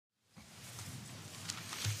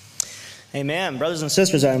Amen. Brothers and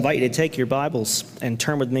sisters, I invite you to take your Bibles and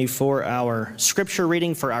turn with me for our scripture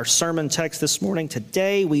reading for our sermon text this morning.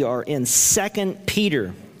 Today we are in 2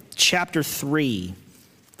 Peter chapter 3,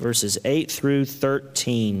 verses 8 through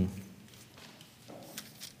 13.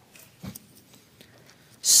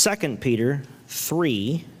 2 Peter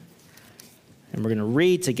 3, and we're going to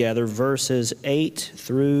read together verses 8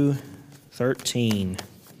 through 13.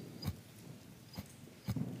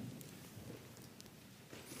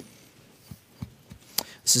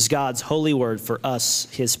 This is God's holy word for us,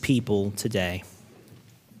 his people, today.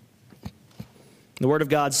 The word of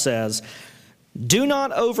God says, "Do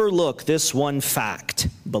not overlook this one fact,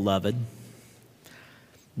 beloved,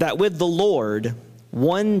 that with the Lord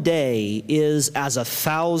 1 day is as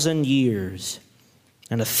 1,000 years,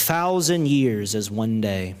 and 1,000 years as 1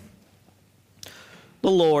 day. The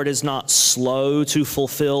Lord is not slow to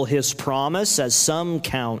fulfill his promise, as some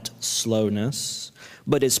count slowness,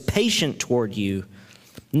 but is patient toward you,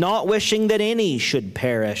 not wishing that any should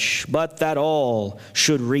perish, but that all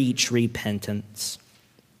should reach repentance.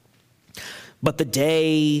 But the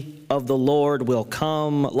day of the Lord will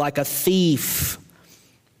come like a thief,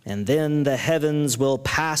 and then the heavens will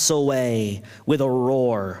pass away with a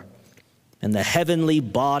roar, and the heavenly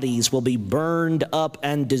bodies will be burned up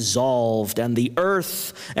and dissolved, and the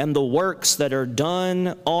earth and the works that are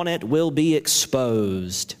done on it will be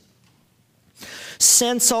exposed.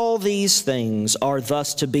 Since all these things are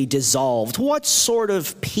thus to be dissolved, what sort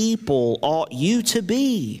of people ought you to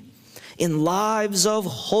be in lives of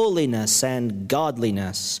holiness and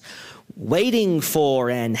godliness, waiting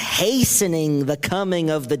for and hastening the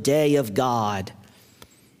coming of the day of God,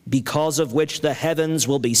 because of which the heavens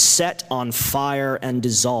will be set on fire and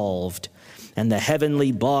dissolved, and the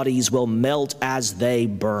heavenly bodies will melt as they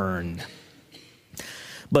burn?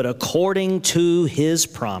 But according to his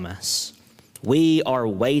promise, we are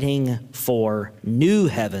waiting for new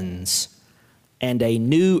heavens and a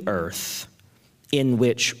new earth in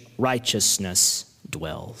which righteousness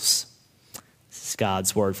dwells." This is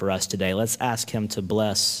God's word for us today. Let's ask him to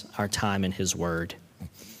bless our time in his word.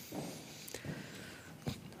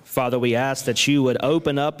 Father, we ask that you would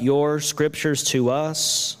open up your scriptures to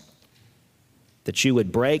us, that you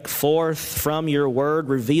would break forth from your word,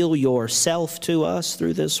 reveal yourself to us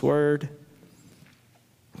through this word.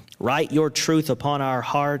 Write your truth upon our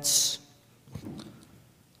hearts.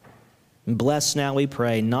 And bless now, we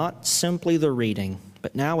pray, not simply the reading,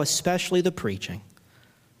 but now especially the preaching.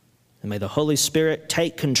 And may the Holy Spirit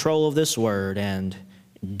take control of this word and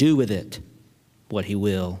do with it what he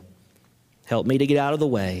will. Help me to get out of the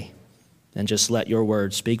way and just let your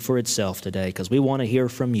word speak for itself today, because we want to hear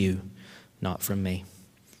from you, not from me.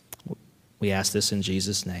 We ask this in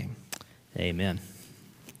Jesus' name. Amen.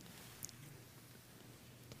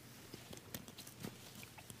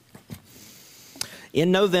 In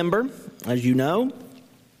November, as you know,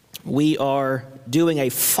 we are doing a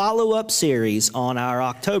follow-up series on our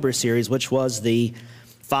October series, which was the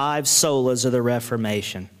 5 solas of the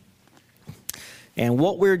Reformation. And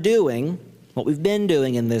what we've been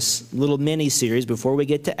doing in this little mini-series before we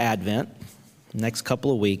get to Advent, the next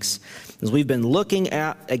couple of weeks, is we've been looking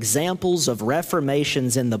at examples of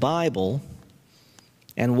reformations in the Bible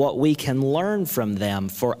and what we can learn from them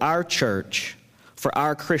for our church, for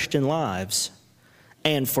our Christian lives,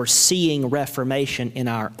 and for seeing reformation in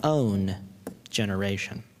our own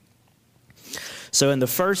generation. So in the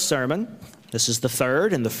first sermon, this is the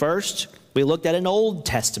third, in the first, we looked at an Old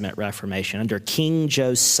Testament Reformation under King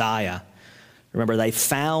Josiah. Remember, they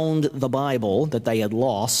found the Bible that they had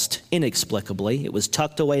lost inexplicably. It was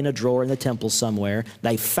tucked away in a drawer in the temple somewhere.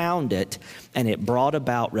 They found it, and it brought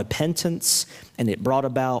about repentance, and it brought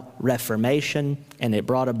about reformation, and it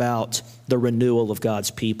brought about the renewal of God's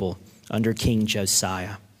people under King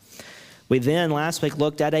Josiah. We then last week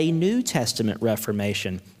looked at a New Testament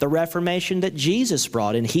Reformation, the Reformation that Jesus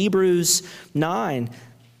brought. In Hebrews 9,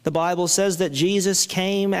 the Bible says that Jesus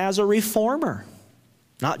came as a reformer.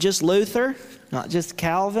 Not just Luther, not just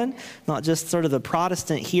Calvin, not just sort of the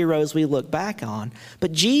Protestant heroes we look back on,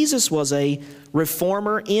 but Jesus was a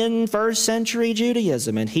reformer in first century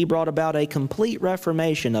Judaism, and he brought about a complete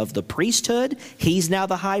reformation of the priesthood. He's now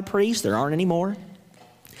the high priest. There aren't any more.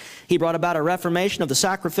 He brought about a reformation of the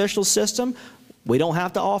sacrificial system. We don't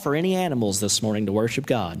have to offer any animals this morning to worship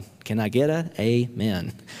God. Can I get an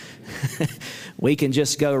amen? We can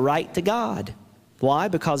just go right to God. Why?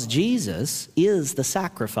 Because Jesus is the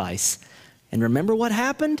sacrifice. And remember what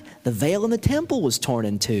happened? The veil in the temple was torn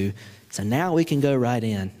in two. So now we can go right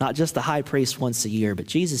in. Not just the high priest once a year, but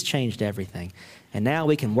Jesus changed everything. And now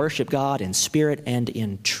we can worship God in spirit and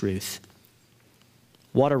in truth.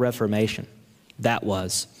 What a reformation that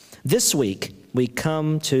was. This week, we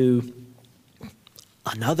come to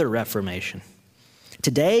another Reformation.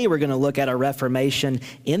 Today, we're going to look at a Reformation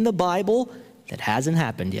in the Bible that hasn't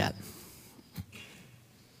happened yet.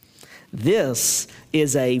 This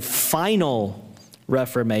is a final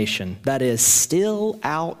Reformation that is still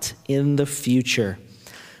out in the future.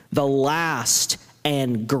 The last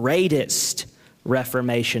and greatest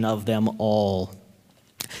Reformation of them all.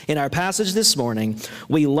 In our passage this morning,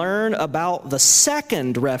 we learn about the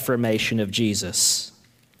second Reformation of Jesus,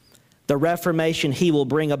 the Reformation he will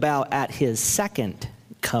bring about at his second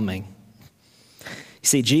coming. You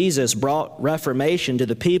see, Jesus brought reformation to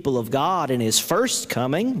the people of God in his first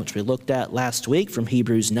coming, which we looked at last week from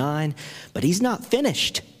Hebrews 9, but he's not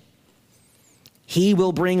finished. He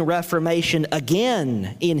will bring reformation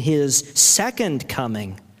again in his second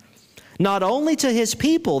coming, not only to his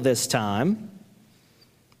people this time,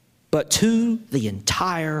 but to the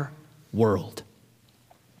entire world.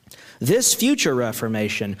 This future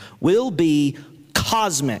Reformation will be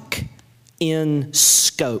cosmic in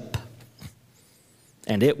scope,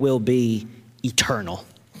 and it will be eternal.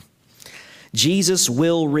 Jesus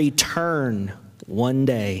will return one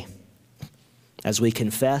day, as we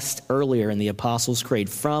confessed earlier in the Apostles' Creed.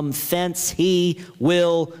 From thence he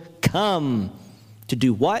will come to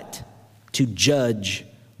do what? To judge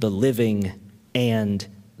the living and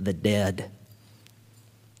the dead.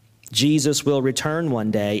 Jesus will return one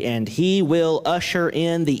day, and he will usher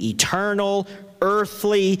in the eternal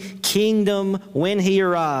earthly kingdom when he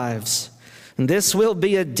arrives. And this will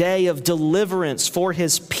be a day of deliverance for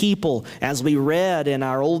his people, as we read in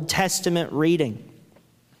our Old Testament reading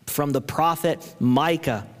from the prophet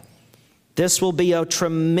Micah. This will be a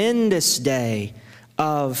tremendous day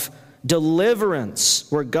of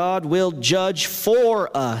deliverance where God will judge for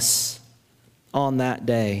us on that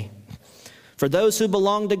day. For those who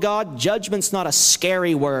belong to God, judgment's not a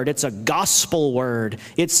scary word. It's a gospel word.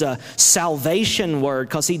 It's a salvation word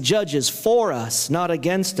because he judges for us, not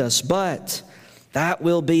against us. But that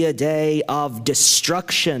will be a day of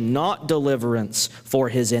destruction, not deliverance for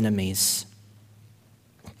his enemies.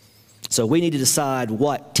 So we need to decide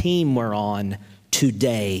what team we're on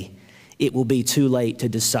today. It will be too late to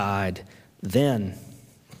decide then.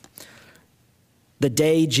 The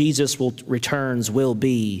day Jesus returns will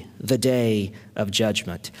be the day of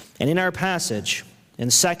judgment. And in our passage,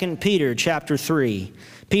 in 2 Peter chapter 3,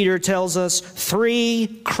 Peter tells us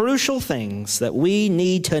 3 crucial things that we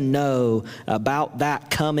need to know about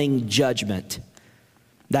that coming judgment,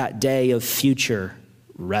 that day of future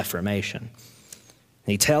reformation.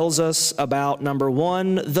 He tells us about, number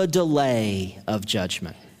 1, the delay of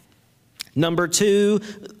judgment. Number 2,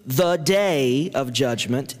 the day of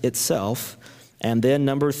judgment itself. And then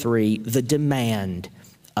number 3, the demand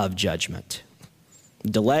of judgment.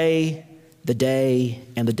 Delay, the day,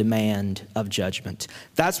 and the demand of judgment.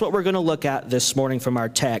 That's what we're going to look at this morning from our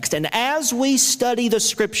text. And as we study the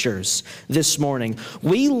scriptures this morning,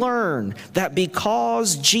 we learn that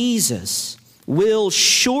because Jesus will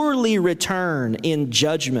surely return in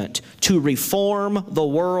judgment to reform the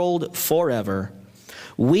world forever,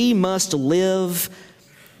 we must live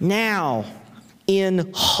now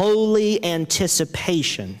in holy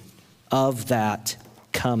anticipation of that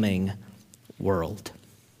coming world.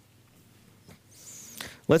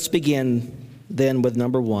 Let's begin then with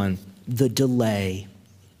number 1, the delay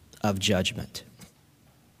of judgment.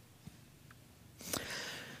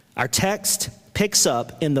 Our text picks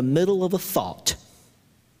up in the middle of a thought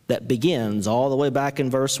that begins all the way back in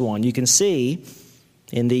verse 1. You can see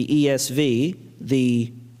in the ESV,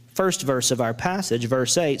 the first verse of our passage,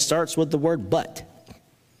 verse 8, starts with the word but.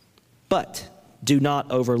 But do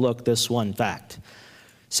not overlook this one fact.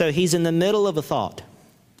 So he's in the middle of a thought.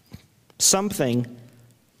 Something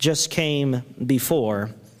just came before,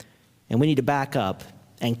 and we need to back up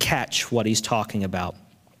and catch what he's talking about.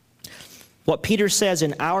 What Peter says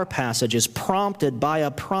in our passage is prompted by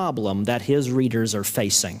a problem that his readers are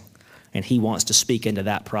facing, and he wants to speak into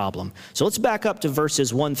that problem. So let's back up to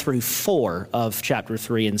verses 1 through 4 of chapter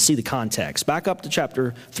 3 and see the context. Back up to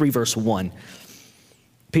chapter 3, verse 1.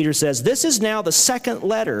 Peter says, "This is now the second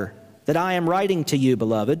letter that I am writing to you,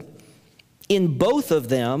 beloved. In both of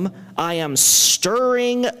them, I am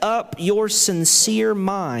stirring up your sincere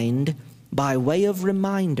mind by way of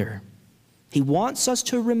reminder." He wants us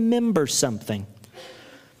to remember something.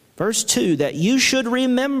 Verse 2, that you should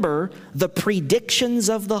remember the predictions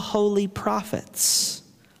of the holy prophets,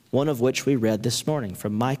 one of which we read this morning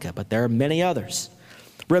from Micah, but there are many others.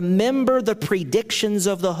 Remember the predictions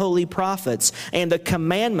of the holy prophets and the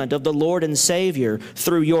commandment of the Lord and Savior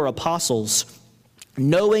through your apostles.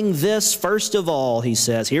 Knowing this, first of all, he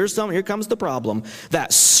says, here comes the problem,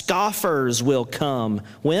 that scoffers will come.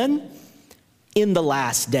 When? In the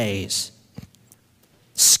last days.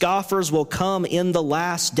 Scoffers will come in the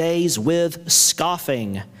last days with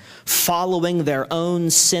scoffing, following their own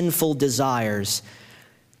sinful desires.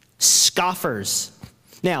 Scoffers.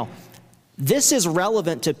 Now, this is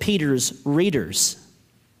relevant to Peter's readers.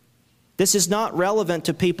 This is not relevant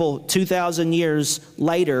to people 2,000 years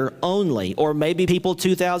later only, or maybe people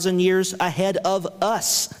 2,000 years ahead of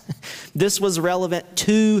us. This was relevant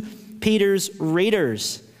to Peter's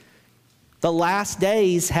readers. The last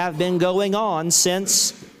days have been going on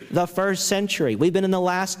since the first century. We've been in the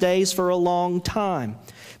last days for a long time,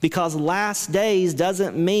 because last days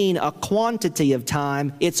doesn't mean a quantity of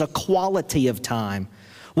time, it's a quality of time.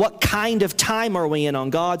 What kind of time are we in on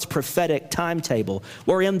God's prophetic timetable?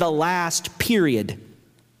 We're in the last period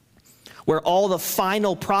where all the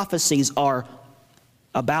final prophecies are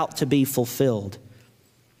about to be fulfilled.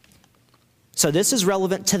 So this is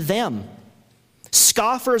relevant to them.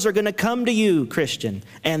 Scoffers are going to come to you, Christian,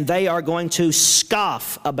 and they are going to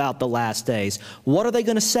scoff about the last days. What are they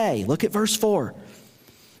going to say? Look at verse 4.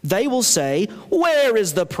 They will say, "Where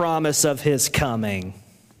is the promise of his coming?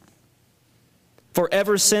 For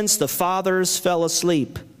ever since the fathers fell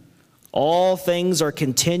asleep, all things are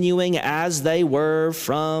continuing as they were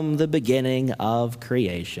from the beginning of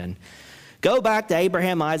creation." Go back to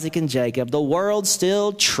Abraham, Isaac, and Jacob. The world's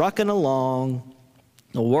still trucking along.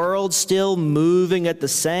 The world's still moving at the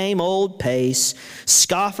same old pace.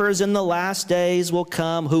 Scoffers in the last days will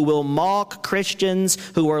come who will mock Christians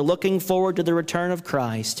who are looking forward to the return of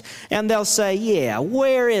Christ. And they'll say, "Yeah,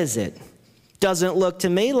 where is it? Doesn't look to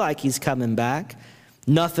me like he's coming back.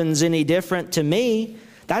 Nothing's any different to me."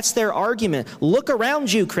 That's their argument. Look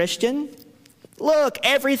around you, Christian. Look,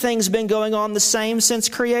 everything's been going on the same since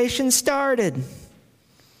creation started.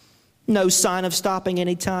 No sign of stopping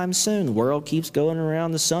anytime soon. The world keeps going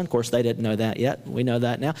around the sun. Of course, they didn't know that yet. We know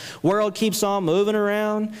that now. World keeps on moving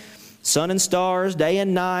around. Sun and stars, day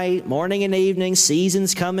and night, morning and evening,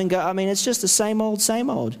 seasons come and go. I mean, it's just the same old, same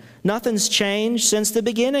old. Nothing's changed since the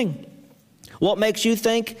beginning. What makes you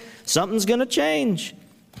think something's going to change?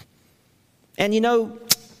 And you know,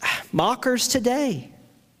 mockers today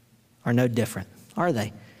are no different, are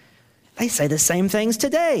they? They say the same things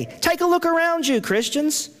today. Take a look around you,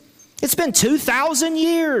 Christians. It's been 2,000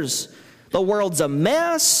 years. The world's a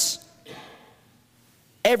mess.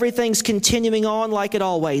 Everything's continuing on like it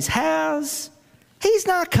always has. He's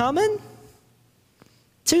not coming.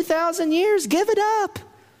 2,000 years, give it up.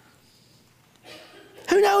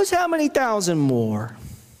 Who knows how many thousand more?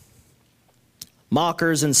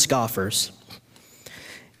 Mockers and scoffers.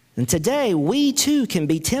 And today, we too can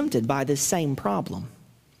be tempted by this same problem.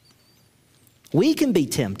 We can be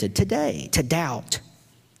tempted today to doubt,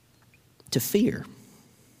 to fear,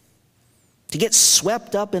 to get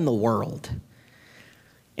swept up in the world,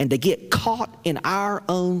 and to get caught in our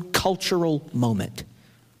own cultural moment,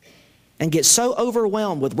 and get so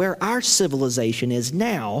overwhelmed with where our civilization is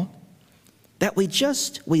now that we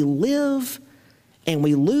live and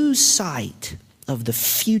we lose sight of the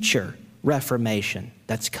future reformation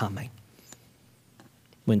that's coming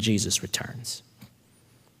when Jesus returns.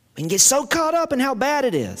 We can get so caught up in how bad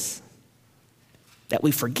it is that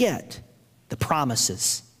we forget the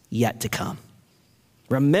promises yet to come.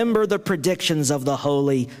 Remember the predictions of the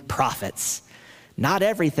holy prophets. Not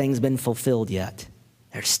everything's been fulfilled yet.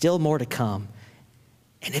 There's still more to come.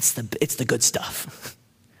 And it's the good stuff.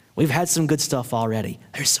 We've had some good stuff already.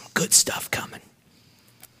 There's some good stuff coming.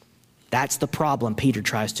 That's the problem Peter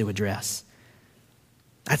tries to address.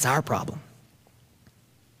 That's our problem.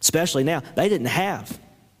 Especially now. They didn't have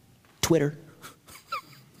Twitter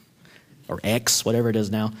or X, whatever it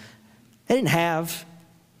is now. They didn't have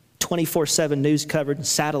 24/7 news coverage,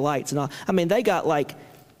 satellites and all. I mean, they got like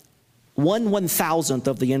 1/1000th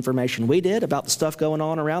of the information we did about the stuff going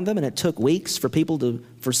on around them, and it took weeks for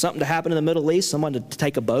something to happen in the Middle East, someone to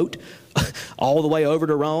take a boat all the way over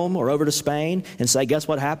to Rome or over to Spain and say, "Guess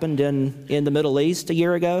what happened in the Middle East a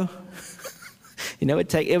year ago?" You know,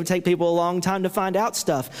 it would take people a long time to find out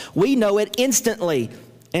stuff. We know it instantly,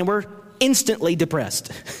 and we're instantly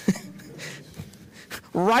depressed.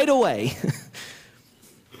 Right away.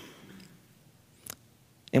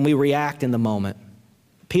 And we react in the moment.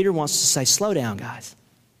 Peter wants to say, slow down, guys.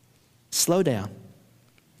 Slow down.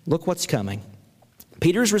 Look what's coming.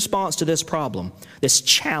 Peter's response to this problem, this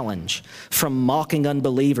challenge from mocking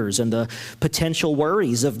unbelievers and the potential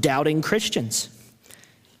worries of doubting Christians,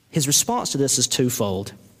 his response to this is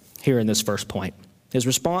twofold here in this first point. His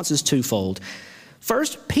response is twofold.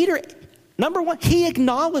 First, Peter, number one, he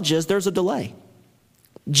acknowledges there's a delay.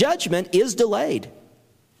 Judgment is delayed.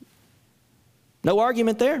 No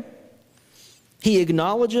argument there. He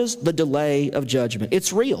acknowledges the delay of judgment.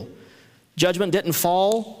 It's real. Judgment didn't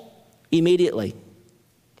fall immediately.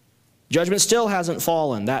 Judgment still hasn't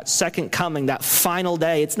fallen. That second coming, that final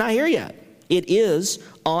day, it's not here yet. It is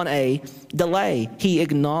on a delay. He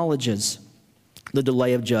acknowledges the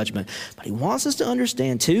delay of judgment. But he wants us to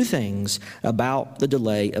understand two things about the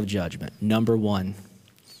delay of judgment. Number one,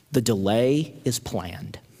 the delay is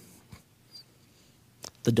planned.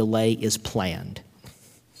 The delay is planned.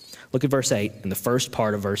 Look at verse 8 and the first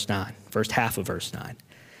part of verse 9, first half of verse 9.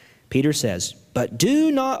 Peter says, but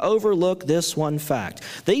do not overlook this one fact.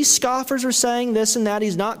 These scoffers are saying this and that.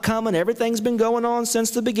 He's not coming. Everything's been going on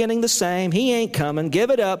since the beginning the same. He ain't coming.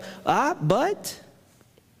 Give it up. But,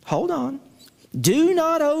 hold on. Do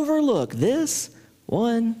not overlook this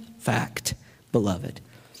one fact, beloved,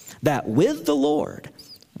 that with the Lord,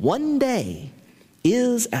 one day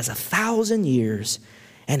is as 1,000 years,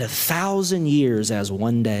 and 1,000 years as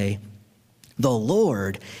one day. The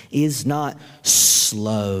Lord is not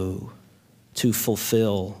slow to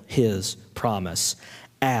fulfill his promise,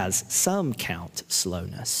 as some count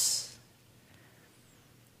slowness.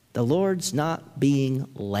 The Lord's not being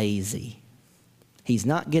lazy. He's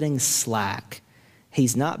not getting slack.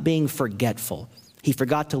 He's not being forgetful. He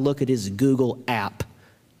forgot to look at his Google app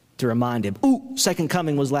to remind him, ooh, second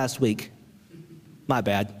coming was last week. My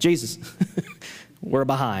bad. Jesus, we're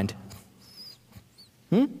behind.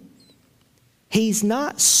 He's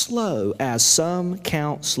not slow as some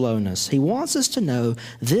count slowness. He wants us to know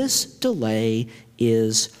this delay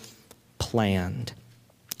is planned.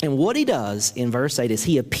 And what he does in verse 8 is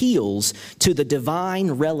he appeals to the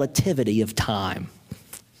divine relativity of time.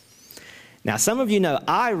 Now, some of you know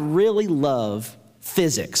I really love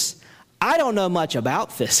physics. I don't know much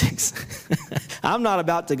about physics. I'm not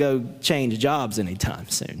about to go change jobs anytime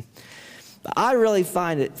soon. But I really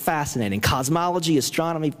find it fascinating. Cosmology,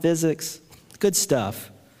 astronomy, physics, good stuff.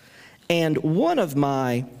 And one of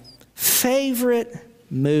my favorite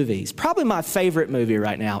movies, probably my favorite movie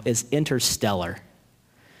right now, is Interstellar.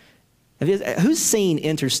 Who's seen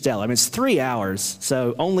Interstellar? I mean, it's 3 hours,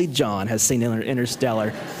 so only John has seen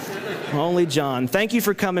Interstellar. Only John. Thank you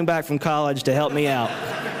for coming back from college to help me out.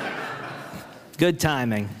 Good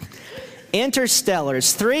timing. Interstellar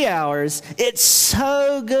is 3 hours. It's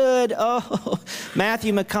so good. Oh,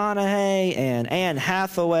 Matthew McConaughey and Anne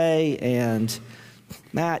Hathaway and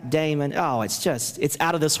Matt Damon. Oh, it's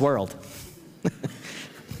out of this world.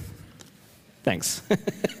 Thanks.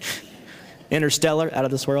 Interstellar, out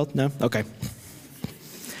of this world? No? Okay.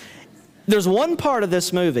 There's one part of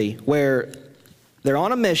this movie where they're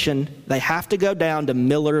on a mission. They have to go down to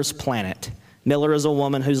Miller's planet. Miller is a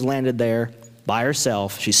woman who's landed there by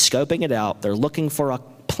herself. She's scoping it out. They're looking for a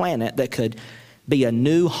planet that could be a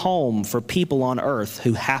new home for people on Earth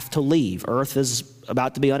who have to leave. Earth is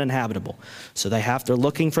about to be uninhabitable. So they're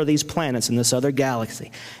looking for these planets in this other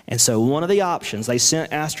galaxy. And so one of the options, they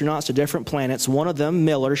sent astronauts to different planets. One of them,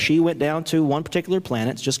 Miller, she went down to one particular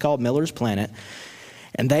planet. It's just called Miller's Planet.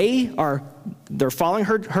 And they're following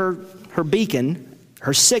her beacon,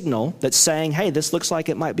 her signal that's saying, hey, this looks like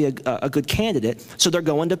it might be a good candidate. So they're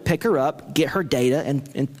going to pick her up, get her data,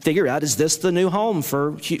 and figure out, is this the new home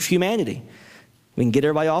for humanity? We can get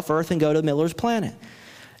everybody off Earth and go to Miller's Planet.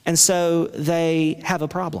 And so they have a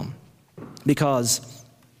problem because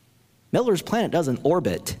Miller's Planet doesn't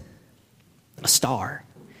orbit a star.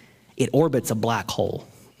 It orbits a black hole.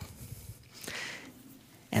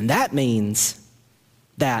 And that means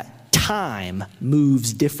that time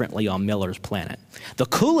moves differently on Miller's Planet. The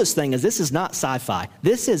coolest thing is this is not sci-fi.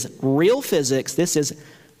 This is real physics. This is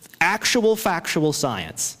actual factual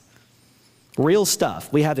science. Real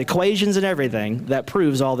stuff. We have equations and everything that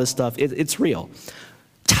proves all this stuff. It's real.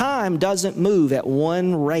 Time doesn't move at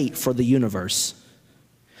one rate for the universe.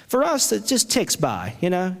 For us, it just ticks by, you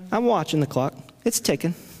know. I'm watching the clock. It's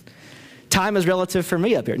ticking. Time is relative for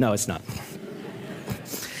me up here. No, it's not.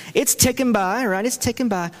 It's ticking by, right? It's ticking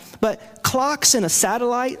by. But clocks in a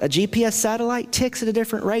satellite, a GPS satellite, ticks at a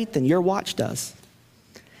different rate than your watch does.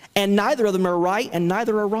 And neither of them are right and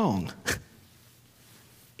neither are wrong.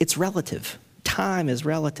 It's relative. Time is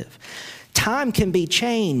relative. Time can be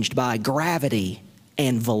changed by gravity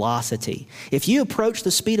and velocity. If you approach the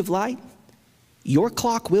speed of light, your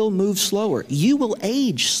clock will move slower. You will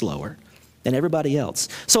age slower than everybody else.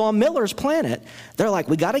 So on Miller's Planet, they're like,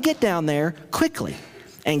 we got to get down there quickly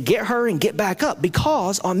and get her and get back up,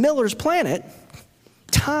 because on Miller's Planet,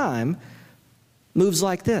 time moves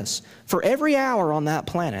like this. For every hour on that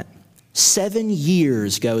planet, 7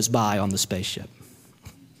 years goes by on the spaceship.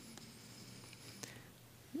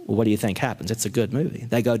 Well, what do you think happens? It's a good movie.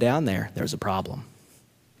 They go down there, there's a problem.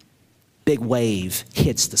 Big wave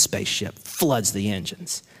hits the spaceship, floods the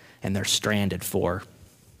engines, and they're stranded for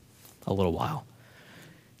a little while.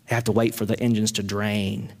 They have to wait for the engines to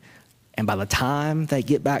drain. And by the time they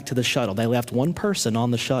get back to the shuttle, they left one person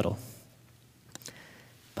on the shuttle.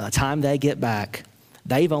 By the time they get back,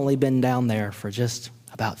 they've only been down there for just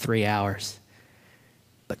about 3 hours.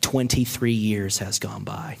 But 23 years has gone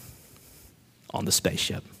by on the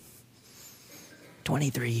spaceship.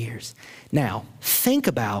 23 years. Now, think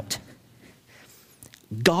about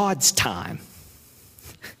God's time.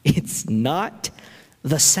 It's not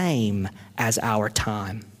the same as our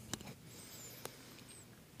time.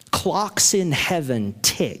 Clocks in heaven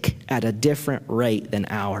tick at a different rate than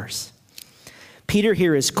ours. Peter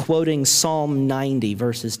here is quoting Psalm 90,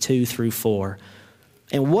 verses 2 through 4.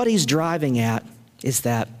 And what he's driving at is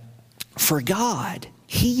that for God,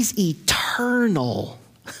 he's eternal.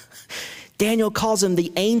 Daniel calls him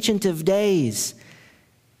the Ancient of Days.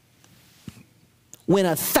 When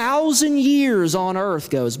 1,000 years on earth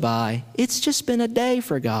goes by, it's just been a day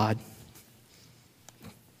for God.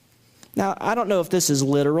 Now, I don't know if this is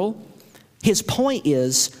literal. His point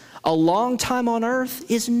is, a long time on earth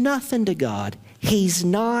is nothing to God. He's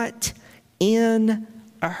not in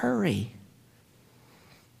a hurry.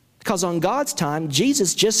 Because on God's time,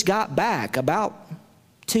 Jesus just got back about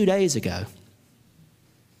 2 days ago.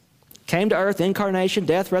 Came to earth, incarnation,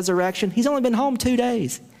 death, resurrection. He's only been home 2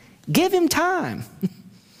 days. Give him time.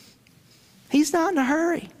 He's not in a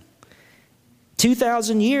hurry.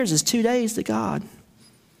 2,000 years is 2 days to God.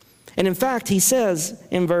 And in fact, he says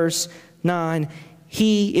in verse 9,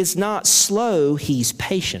 he is not slow, he's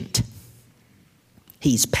patient.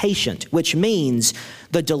 He's patient, which means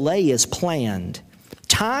the delay is planned.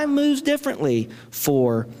 Time moves differently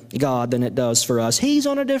for God than it does for us. He's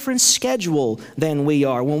on a different schedule than we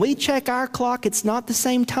are. When we check our clock, it's not the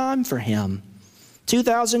same time for him.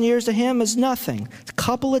 2,000 years to him is nothing. It's a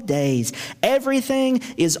couple of days. Everything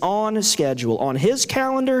is on a schedule. On his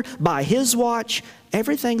calendar, by his watch,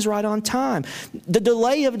 everything's right on time. The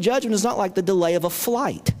delay of judgment is not like the delay of a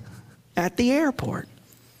flight at the airport,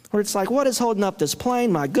 where it's like, what is holding up this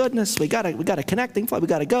plane? My goodness, we got a connecting flight. We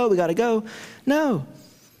got to go. No.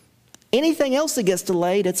 Anything else that gets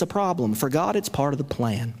delayed, it's a problem. For God, it's part of the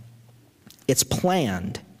plan. It's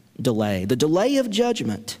planned delay. The delay of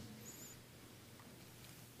judgment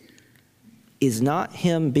is not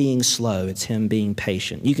him being slow, it's him being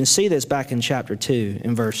patient. You can see this back in chapter 2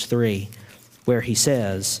 in verse 3, where he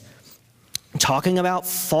says, talking about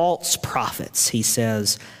false prophets, he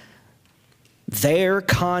says, their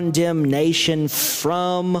condemnation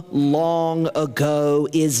from long ago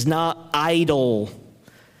is not idle,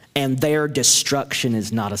 and their destruction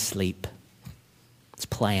is not asleep. It's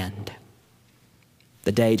planned.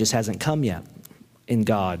 The day just hasn't come yet in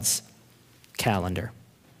God's calendar,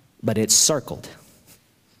 but it's circled,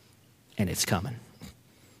 and it's coming.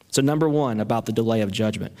 So number one, about the delay of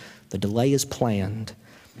judgment, the delay is planned.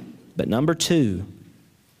 But number two,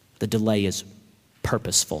 the delay is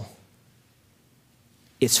purposeful.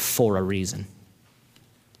 It's for a reason.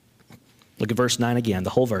 Look at verse 9 again, the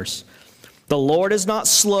whole verse. The Lord is not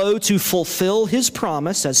slow to fulfill his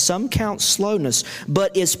promise, as some count slowness,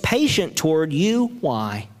 but is patient toward you.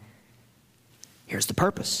 Why? Here's the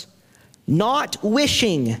purpose. Not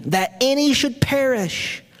wishing that any should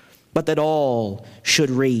perish, but that all should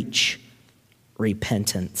reach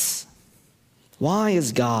repentance. Why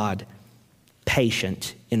is God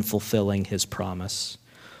patient in fulfilling his promise?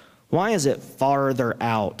 Why is it farther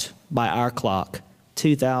out by our clock,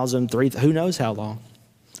 2,000, 3,000, who knows how long?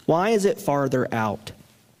 Why is it farther out?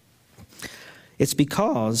 It's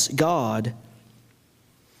because God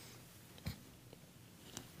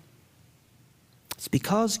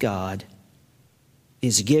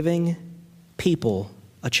is giving people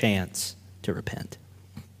a chance to repent.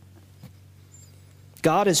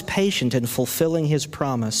 God is patient in fulfilling his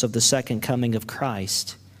promise of the second coming of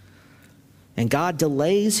Christ. And God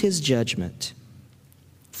delays his judgment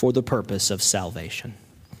for the purpose of salvation.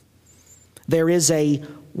 There is a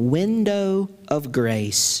window of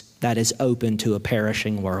grace that is open to a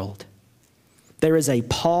perishing world. There is a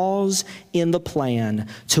pause in the plan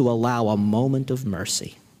to allow a moment of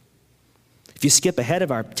mercy. If you skip ahead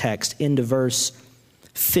of our text into verse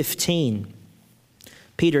 15,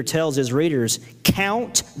 Peter tells his readers,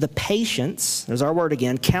 count the patience, there's our word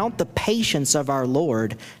again, count the patience of our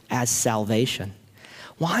Lord as salvation.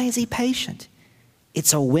 Why is he patient?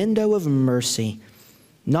 It's a window of mercy,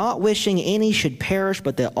 not wishing any should perish,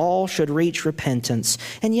 but that all should reach repentance.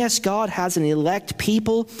 And yes, God has an elect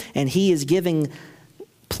people, and he is giving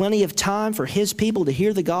plenty of time for his people to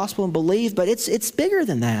hear the gospel and believe, but it's bigger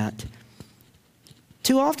than that.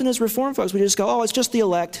 Too often as Reformed folks, we just go, oh, it's just the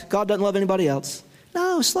elect. God doesn't love anybody else.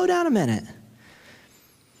 No, slow down a minute.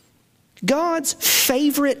 God's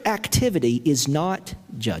favorite activity is not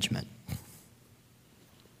judgment.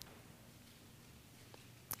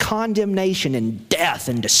 Condemnation and death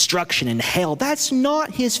and destruction and hell, that's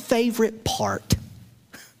not his favorite part.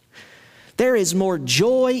 There is more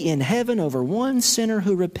joy in heaven over one sinner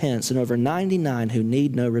who repents than over 99 who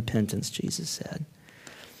need no repentance, Jesus said.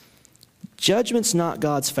 Judgment's not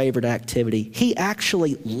God's favorite activity. He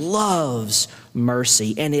actually loves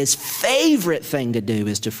mercy, and his favorite thing to do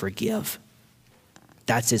is to forgive.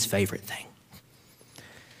 That's his favorite thing.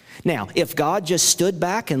 Now, if God just stood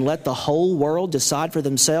back and let the whole world decide for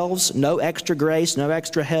themselves, no extra grace, no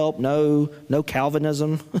extra help, no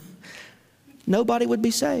Calvinism, nobody would be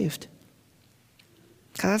saved.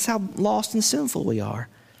 Because that's how lost and sinful we are.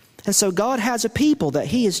 And so God has a people that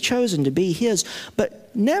he has chosen to be his.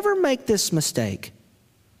 But never make this mistake.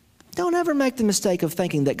 Don't ever make the mistake of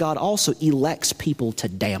thinking that God also elects people to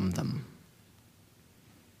damn them.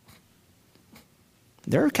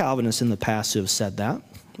 There are Calvinists in the past who have said that.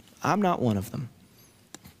 I'm not one of them.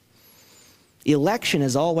 Election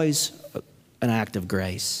is always an act of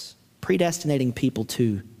grace, predestinating people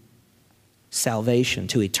to salvation,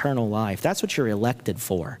 to eternal life. That's what you're elected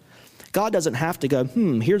for. God doesn't have to go,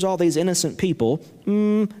 here's all these innocent people.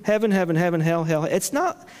 Heaven, heaven, heaven, hell, hell. It's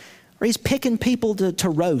not, or he's picking people to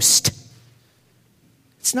roast.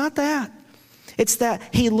 It's not that. It's that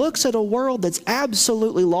he looks at a world that's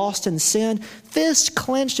absolutely lost in sin, fists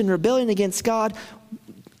clenched in rebellion against God,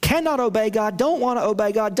 cannot obey God, don't want to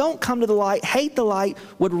obey God, don't come to the light, hate the light,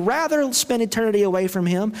 would rather spend eternity away from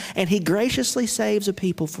him, and he graciously saves a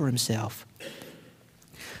people for himself.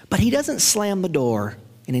 But he doesn't slam the door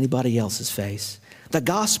in anybody else's face. The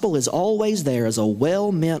gospel is always there as a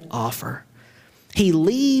well-meant offer. He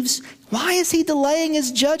leaves. Why is he delaying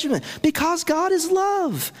his judgment? Because God is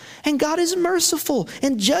love and God is merciful,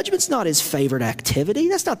 and judgment's not his favorite activity.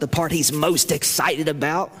 That's not the part he's most excited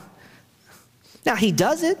about. Now, he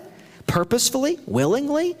does it purposefully,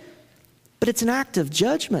 willingly, but it's an act of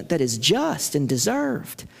judgment that is just and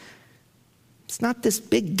deserved. It's not this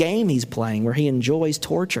big game he's playing where he enjoys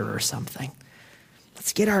torture or something.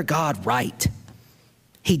 Let's get our God right.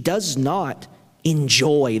 He does not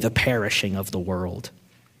enjoy the perishing of the world.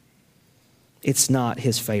 It's not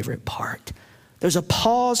his favorite part. There's a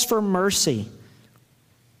pause for mercy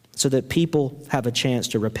so that people have a chance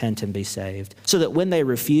to repent and be saved. So that when they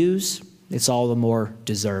refuse, it's all the more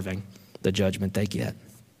deserving, the judgment they get.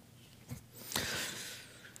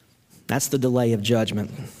 That's the delay of judgment.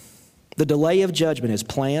 The delay of judgment is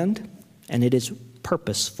planned and it is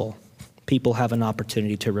purposeful. People have an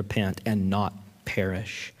opportunity to repent and not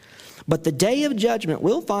perish. But the day of judgment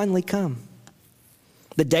will finally come.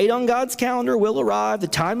 The date on God's calendar will arrive. The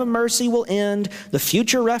time of mercy will end. The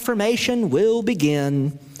future reformation will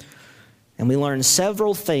begin. And we learn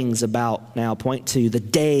several things about, now point to the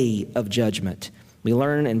day of judgment. We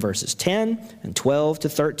learn in verses 10 and 12 to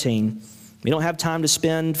 13. We don't have time to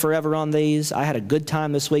spend forever on these. I had a good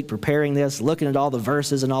time this week preparing this, looking at all the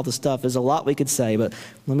verses and all the stuff. There's a lot we could say, but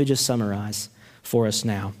let me just summarize for us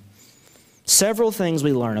now. Several things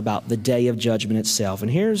we learn about the day of judgment itself. And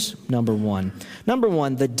here's number one. Number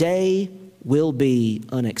one, the day will be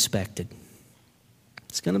unexpected.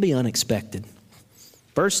 It's going to be unexpected.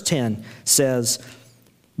 Verse 10 says,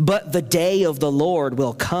 "But the day of the Lord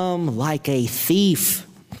will come like a thief."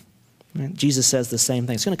 Right? Jesus says the same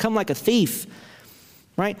thing. It's going to come like a thief.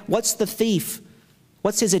 Right? What's the thief?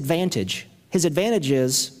 What's his advantage? His advantage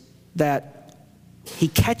is that he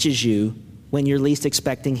catches you when you're least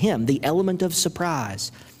expecting him. The element of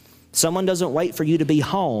surprise. Someone doesn't wait for you to be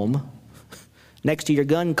home next to your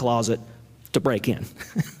gun closet to break in.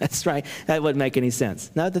 That's right. That wouldn't make any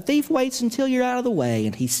sense. No, the thief waits until you're out of the way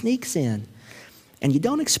and he sneaks in and you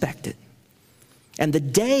don't expect it. And the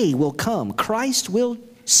day will come. Christ will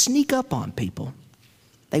sneak up on people.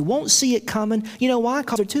 They won't see it coming. You know why?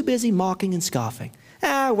 Because they're too busy mocking and scoffing.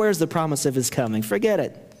 Where's the promise of his coming? Forget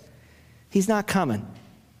it. He's not coming.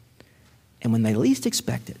 And when they least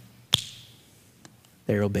expect it,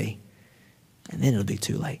 there it'll be. And then it'll be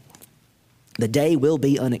too late. The day will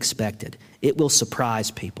be unexpected. It will surprise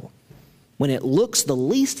people. When it looks the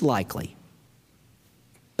least likely,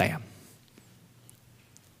 bam.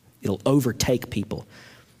 It'll overtake people.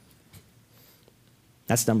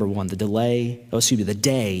 That's number one. The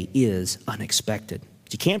day is unexpected.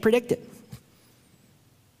 You can't predict it.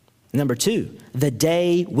 Number two, the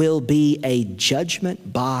day will be a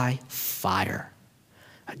judgment by fire.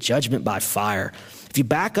 A judgment by fire. If you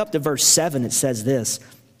back up to verse 7, it says this.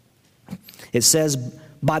 It says,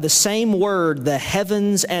 by the same word, the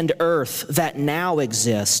heavens and earth that now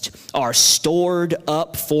exist are stored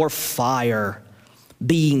up for fire,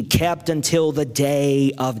 being kept until the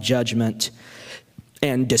day of judgment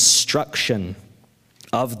and destruction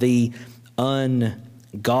of the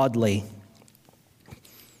ungodly.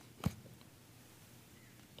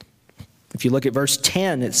 If you look at verse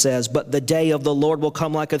 10, it says, but the day of the Lord will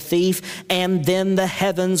come like a thief, and then the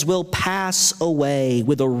heavens will pass away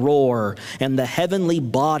with a roar, and the heavenly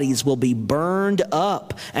bodies will be burned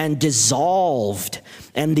up and dissolved,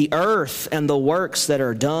 and the earth and the works that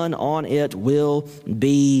are done on it will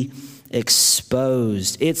be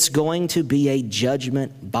exposed. It's going to be a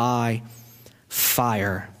judgment by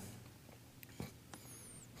fire.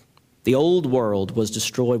 The old world was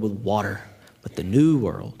destroyed with water, but the new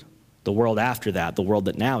world, the world after that, the world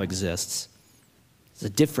that now exists, is a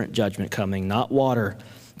different judgment coming, not water.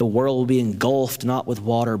 The world will be engulfed not with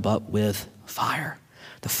water, but with fire,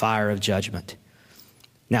 the fire of judgment.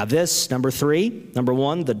 Now this, number 3, number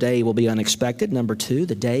 1, the day will be unexpected. Number 2,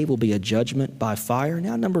 the day will be a judgment by fire.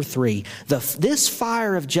 Now number 3, this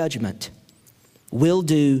fire of judgment will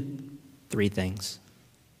do 3 things.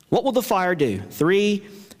 What will the fire do? 3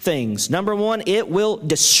 things. Number 1, it will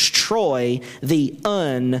destroy the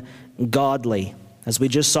ungodly, as we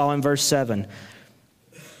just saw in verse 7.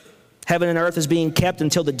 Heaven and earth is being kept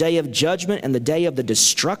until the day of judgment and the day of the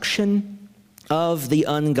destruction of the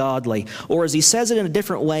ungodly. Or as he says it in a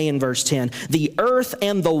different way in verse 10, the earth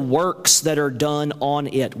and the works that are done on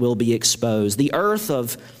it will be exposed. The earth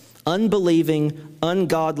of unbelieving,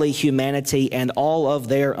 ungodly humanity and all of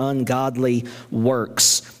their ungodly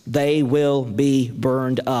works, they will be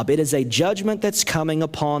burned up. It is a judgment that's coming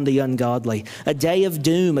upon the ungodly. A day of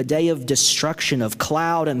doom, a day of destruction, of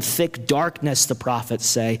cloud and thick darkness, the prophets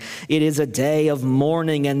say. It is a day of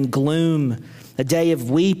mourning and gloom, a day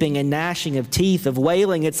of weeping and gnashing of teeth, of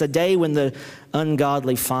wailing. It's a day when the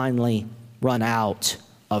ungodly finally run out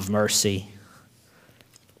of mercy,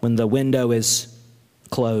 when the window is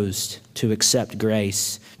closed to accept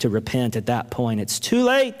grace, to repent. At that point, it's too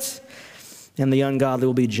late, and the ungodly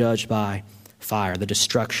will be judged by fire, the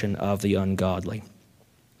destruction of the ungodly.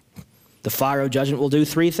 The fire of judgment will do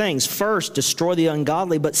 3 things. First, destroy the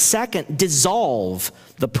ungodly, but second, dissolve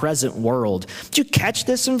the present world. Did you catch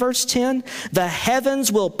this in verse 10? The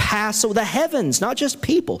heavens will pass away. The heavens, not just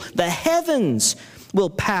people. The heavens will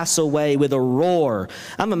pass away with a roar.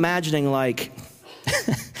 I'm imagining like...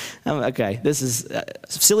 okay, this is a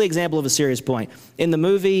silly example of a serious point. In the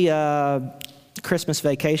movie Christmas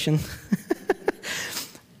Vacation,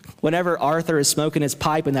 whenever Arthur is smoking his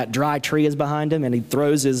pipe and that dry tree is behind him and he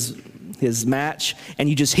throws his match and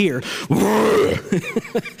you just hear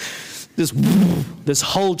this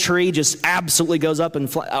whole tree just absolutely goes up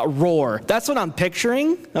and a roar. That's what I'm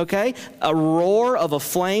picturing, okay? A roar of a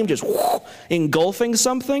flame just engulfing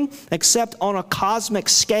something, except on a cosmic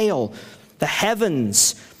scale. The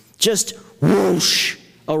heavens just whoosh,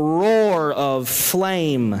 a roar of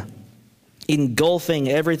flame engulfing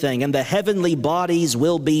everything, and the heavenly bodies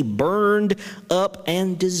will be burned up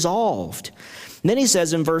and dissolved. And then he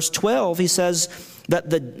says in verse 12, he says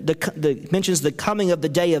that mentions the coming of the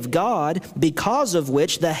day of God, because of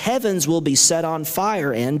which the heavens will be set on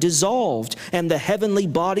fire and dissolved, and the heavenly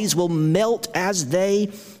bodies will melt as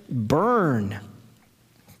they burn.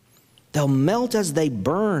 They'll melt as they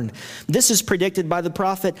burn. This is predicted by the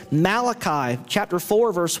prophet Malachi, chapter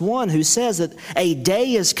 4, verse 1, who says that a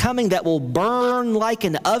day is coming that will burn like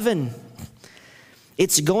an oven.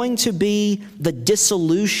 It's going to be the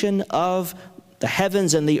dissolution of the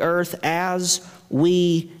heavens and the earth as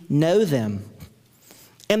we know them.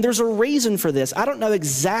 And there's a reason for this. I don't know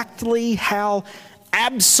exactly how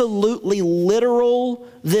absolutely literal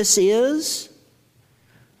this is.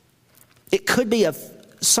 It could be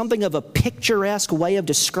something of a picturesque way of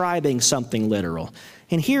describing something literal.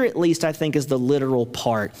 And here at least I think is the literal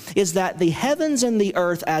part, is that the heavens and the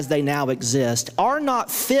earth as they now exist are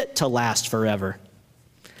not fit to last forever.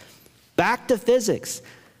 Back to physics.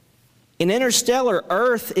 In interstellar,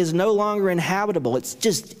 Earth is no longer inhabitable. It's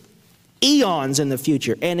just eons in the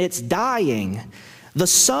future, and it's dying. The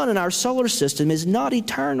sun in our solar system is not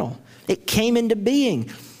eternal. It came into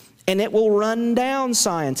being. And it will run down,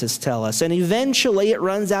 scientists tell us. And eventually it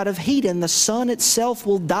runs out of heat and the sun itself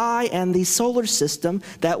will die and the solar system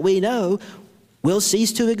that we know will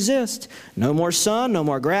cease to exist. No more sun, no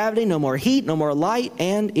more gravity, no more heat, no more light,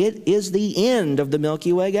 and it is the end of the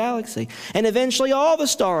Milky Way galaxy. And eventually all the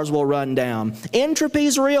stars will run down.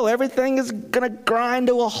 Entropy's real. Everything is going to grind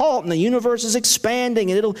to a halt and the universe is expanding,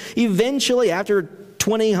 and it'll eventually, after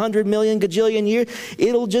 20, 100 million, gajillion years,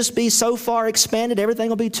 it'll just be so far expanded, everything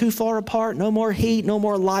will be too far apart, no more heat, no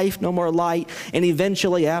more life, no more light, and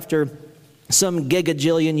eventually after some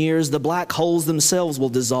gigajillion years, the black holes themselves will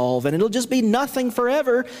dissolve, and it'll just be nothing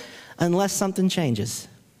forever unless something changes.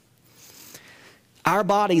 Our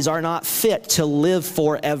bodies are not fit to live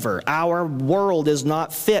forever. Our world is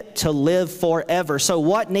not fit to live forever. So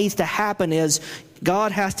what needs to happen is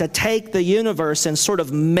God has to take the universe and sort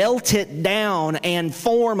of melt it down and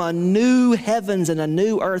form a new heavens and a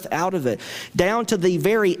new earth out of it, down to the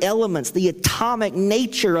very elements. The atomic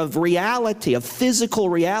nature of reality, of physical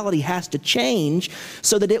reality, has to change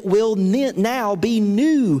so that it will now be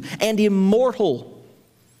new and immortal.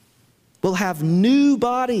 We'll have new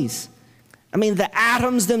bodies. I mean, the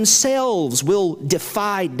atoms themselves will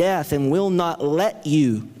defy death and will not let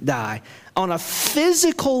you die. On a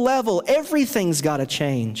physical level, everything's got to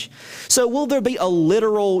change. So will there be a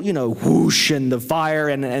literal, whoosh in the fire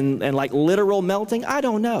and like literal melting? I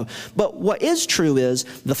don't know. But what is true is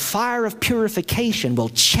the fire of purification will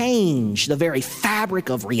change the very fabric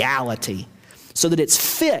of reality so that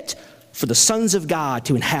it's fit for the sons of God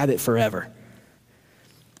to inhabit forever.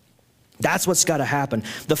 That's what's got to happen.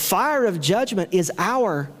 The fire of judgment is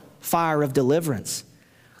our fire of deliverance.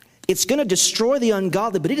 It's going to destroy the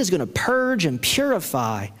ungodly, but it is going to purge and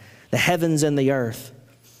purify the heavens and the earth.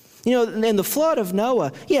 In the flood of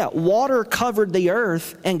Noah, water covered the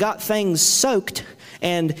earth and got things soaked,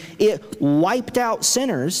 and it wiped out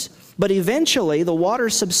sinners. But eventually the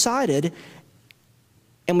water subsided,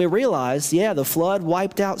 and we realized, the flood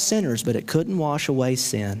wiped out sinners, but it couldn't wash away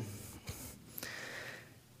sin.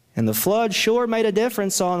 And the flood sure made a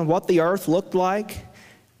difference on what the earth looked like,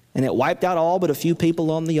 and it wiped out all but a few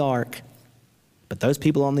people on the ark. But those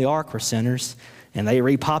people on the ark were sinners, and they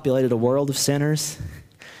repopulated a world of sinners,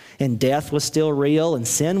 and death was still real, and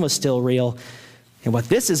sin was still real. And what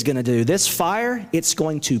this is going to do, this fire, it's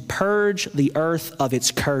going to purge the earth of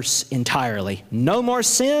its curse entirely. No more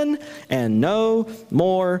sin and no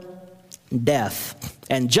more death.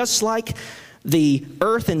 And just like the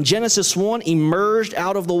earth in Genesis 1 emerged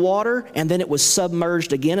out of the water, and then it was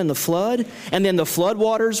submerged again in the flood. And then the flood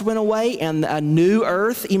waters went away, and a new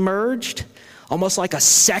earth emerged, almost like a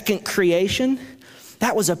second creation.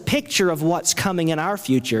 That was a picture of what's coming in our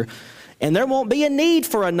future. And there won't be a need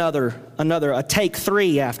for a take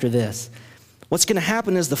 3 after this. What's going to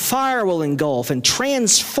happen is the fire will engulf and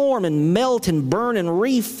transform and melt and burn and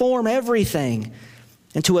reform everything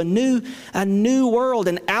into a new world,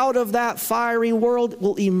 and out of that fiery world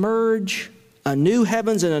will emerge a new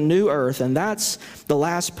heavens and a new earth. And that's the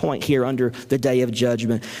last point here under the day of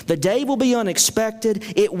judgment. The day will be unexpected.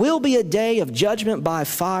 It will be a day of judgment by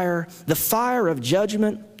fire. The fire of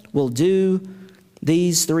judgment will do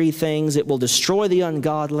these 3 things. It will destroy the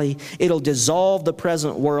ungodly. It'll dissolve the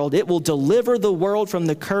present world. It will deliver the world from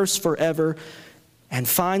the curse forever. And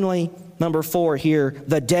finally, number 4 here,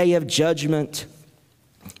 the day of judgment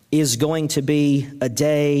is going to be a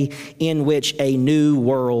day in which a new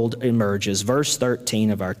world emerges. Verse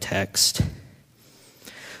 13 of our text.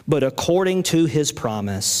 But according to his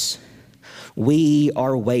promise, we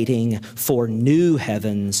are waiting for new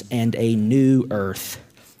heavens and a new earth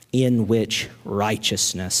in which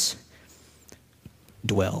righteousness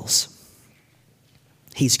dwells.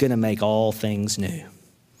 He's going to make all things new.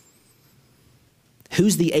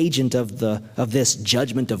 Who's the agent of this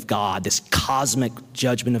judgment of God, this cosmic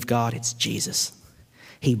judgment of God? It's Jesus.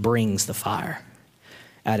 He brings the fire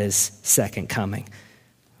at his second coming.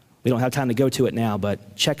 We don't have time to go to it now,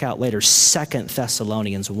 but check out later 2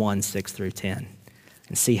 Thessalonians 1, 6 through 10,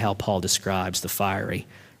 and see how Paul describes the fiery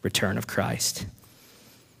return of Christ.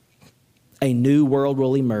 A new world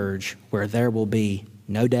will emerge where there will be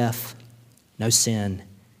no death, no sin,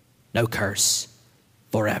 no curse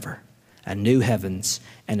forever. A new heavens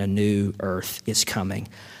and a new earth is coming.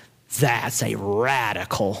 That's a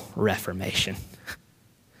radical reformation.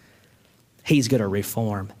 He's going to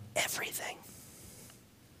reform everything.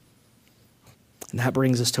 And that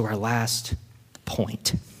brings us to our last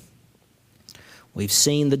point. We've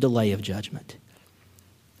seen the delay of judgment.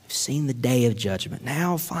 We've seen the day of judgment.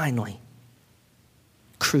 Now, finally,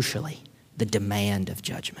 crucially, the demand of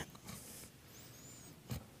judgment.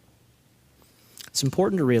 It's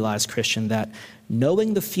important to realize, Christian, that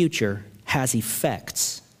knowing the future has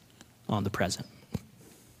effects on the present.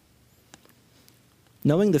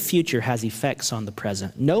 Knowing the future has effects on the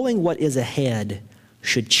present. Knowing what is ahead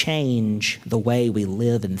should change the way we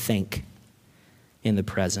live and think in the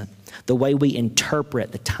present, the way we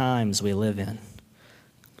interpret the times we live in,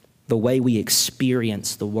 the way we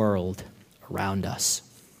experience the world around us.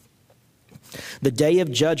 The day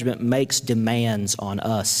of judgment makes demands on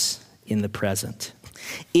us in the present.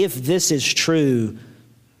 If this is true,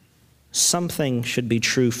 something should be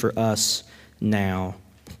true for us now.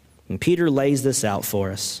 And Peter lays this out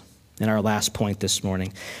for us in our last point this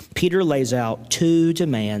morning. Peter lays out two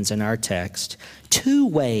demands in our text, two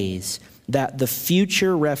ways that the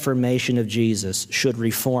future reformation of Jesus should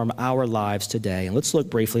reform our lives today. And let's look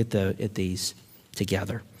briefly at these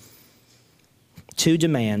together. Two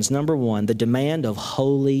demands. Number one, the demand of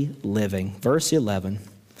holy living. Verse 11,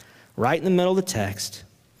 right in the middle of the text.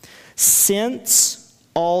 Since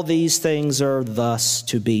all these things are thus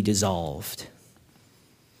to be dissolved.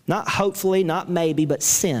 Not hopefully, not maybe, but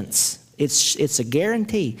since. It's a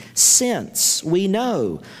guarantee. Since we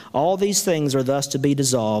know all these things are thus to be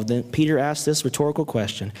dissolved, then Peter asks this rhetorical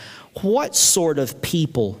question. What sort of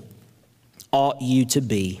people ought you to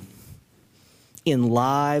be in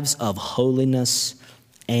lives of holiness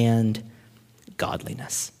and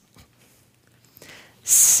godliness?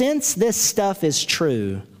 Since this stuff is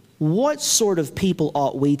true, what sort of people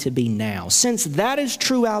ought we to be now? Since that is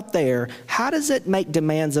true out there, how does it make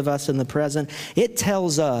demands of us in the present? It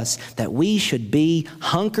tells us that we should be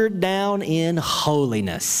hunkered down in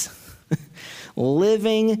holiness,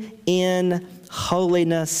 living in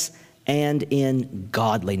holiness and in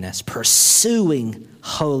godliness, pursuing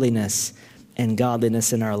holiness and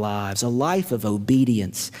godliness in our lives, a life of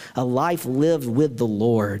obedience, a life lived with the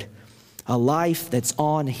Lord, a life that's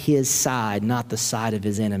on his side, not the side of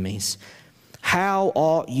his enemies. How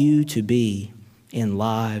ought you to be in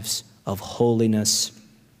lives of holiness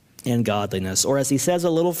and godliness? Or as he says a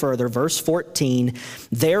little further, verse 14,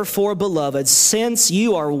 therefore, beloved, since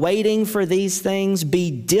you are waiting for these things,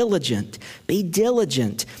 be diligent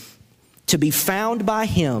to be found by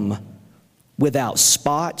him without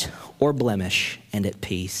spot or blemish and at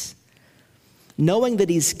peace. Knowing that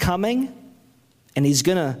he's coming and he's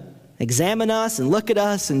going to examine us and look at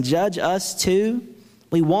us and judge us too,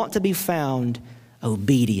 we want to be found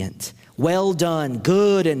obedient. Well done,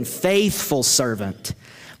 good and faithful servant.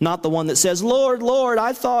 Not the one that says, Lord, Lord,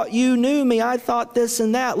 I thought you knew me. I thought this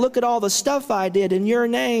and that. Look at all the stuff I did in your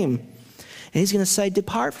name. And he's going to say,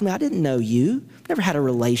 depart from me. I didn't know you. Never had a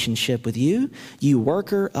relationship with you. You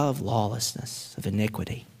worker of lawlessness, of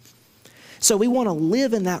iniquity. So we want to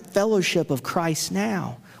live in that fellowship of Christ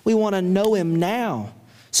now. We want to know him now.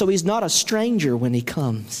 So he's not a stranger when he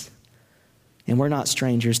comes. And we're not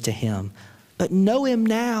strangers to him. But know him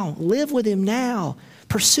now. Live with him now.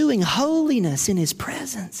 Pursuing holiness in his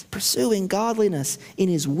presence. Pursuing godliness in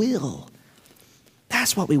his will.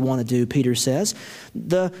 That's what we want to do, Peter says.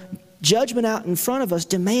 The judgment out in front of us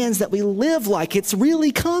demands that we live like it's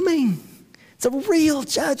really coming. It's a real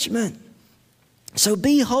judgment. So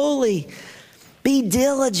be holy. Be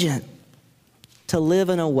diligent to live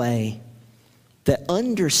in a way that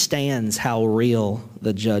understands how real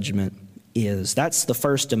the judgment is. That's the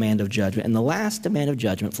first demand of judgment. And the last demand of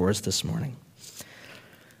judgment for us this morning.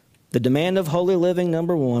 The demand of holy living,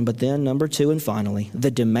 number one, but then number two, and finally, the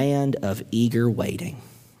demand of eager waiting.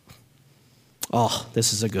 Oh,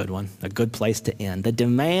 this is a good one, a good place to end. The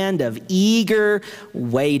demand of eager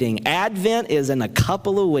waiting. Advent is in a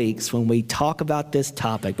couple of weeks when we talk about this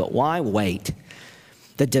topic, but why wait?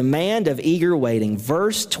 The demand of eager waiting,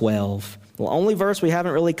 verse 12. Well, only verse we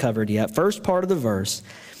haven't really covered yet. First part of the verse.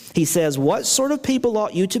 He says, what sort of people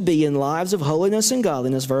ought you to be in lives of holiness and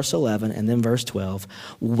godliness, verse 11, and then verse 12,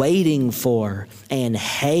 waiting for and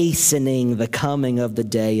hastening the coming of the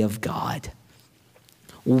day of God.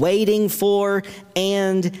 Waiting for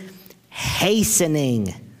and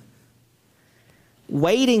hastening.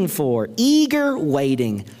 Waiting for, eager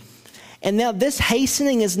waiting. And now this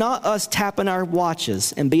hastening is not us tapping our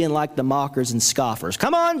watches and being like the mockers and scoffers.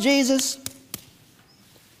 Come on, Jesus.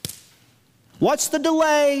 What's the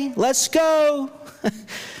delay? Let's go.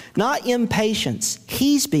 Not impatience.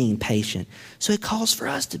 He's being patient. So it calls for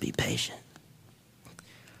us to be patient.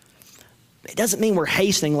 It doesn't mean we're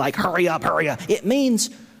hastening like hurry up, hurry up. It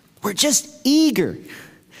means we're just eager.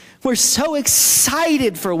 We're so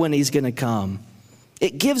excited for when he's going to come.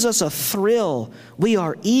 It gives us a thrill. We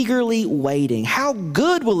are eagerly waiting. How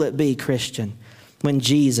good will it be, Christian, when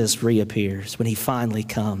Jesus reappears, when he finally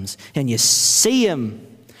comes and you see him?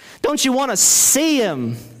 Don't you want to see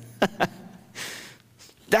him?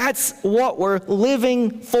 That's what we're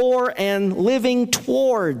living for and living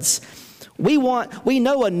towards. We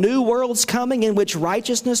know a new world's coming in which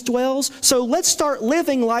righteousness dwells. So let's start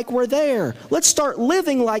living like we're there. Let's start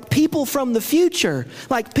living like people from the future,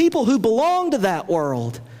 like people who belong to that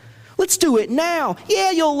world. Let's do it now.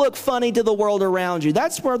 Yeah, you'll look funny to the world around you.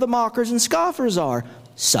 That's where the mockers and scoffers are.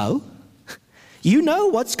 So, you know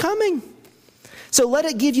what's coming. So let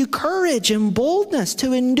it give you courage and boldness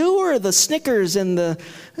to endure the snickers and the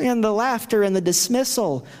laughter and the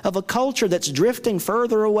dismissal of a culture that's drifting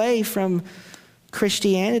further away from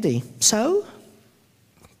Christianity. So,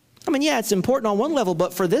 yeah, it's important on one level,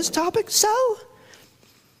 but for this topic, so?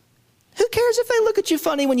 Who cares if they look at you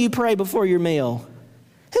funny when you pray before your meal?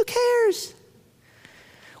 Who cares?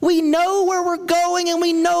 We know where we're going and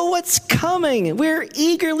we know what's coming. We're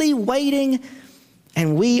eagerly waiting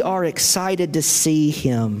and we are excited to see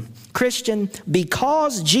him. Christian,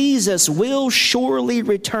 because Jesus will surely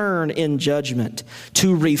return in judgment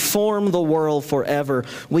to reform the world forever,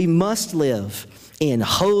 we must live in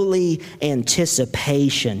holy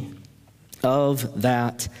anticipation of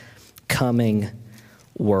that coming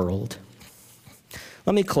world.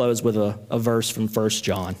 Let me close with a verse from 1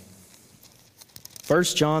 John. 1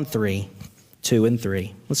 John 3, 2 and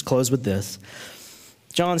 3. Let's close with this.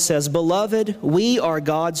 John says, "Beloved, we are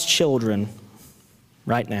God's children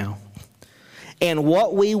right now, and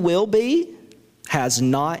what we will be has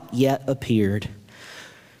not yet appeared.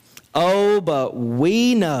 Oh, but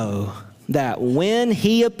we know that when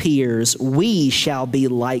he appears, we shall be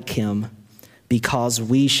like him, because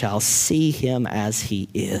we shall see him as he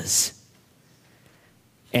is.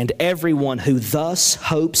 And everyone who thus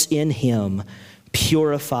hopes in him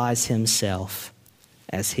purifies himself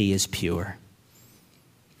as he is pure."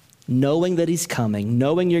 Knowing that he's coming,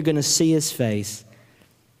 knowing you're going to see his face,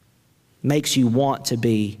 makes you want to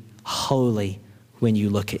be holy when you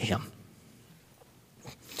look at him.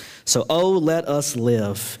 So, let us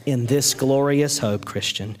live in this glorious hope,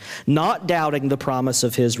 Christian, not doubting the promise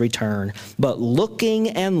of his return, but looking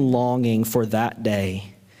and longing for that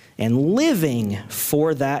day and living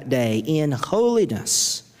for that day in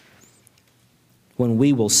holiness when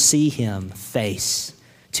we will see him face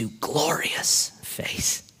to glorious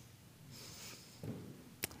face.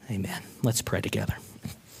 Amen. Let's pray together.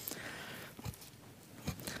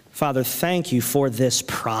 Father, thank you for this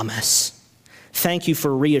promise. Thank you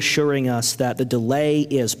for reassuring us that the delay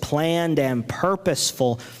is planned and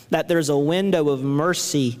purposeful, that there's a window of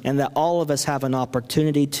mercy, and that all of us have an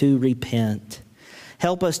opportunity to repent.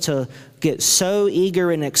 Help us to get so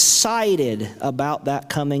eager and excited about that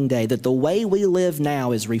coming day, that the way we live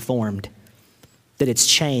now is reformed, that it's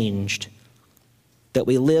changed, that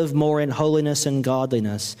we live more in holiness and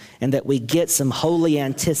godliness, and that we get some holy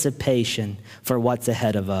anticipation for what's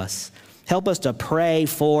ahead of us. Help us to pray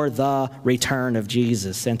for the return of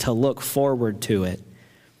Jesus and to look forward to it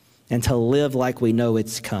and to live like we know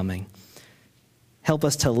it's coming. Help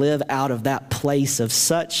us to live out of that place of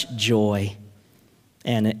such joy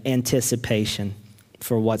and anticipation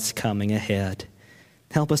for what's coming ahead.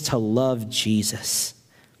 Help us to love Jesus,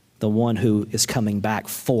 the one who is coming back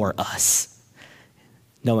for us,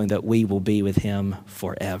 knowing that we will be with him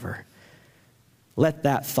forever. Let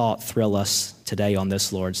that thought thrill us today on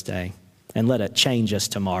this Lord's Day, and let it change us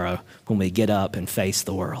tomorrow when we get up and face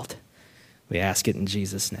the world. We ask it in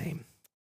Jesus' name.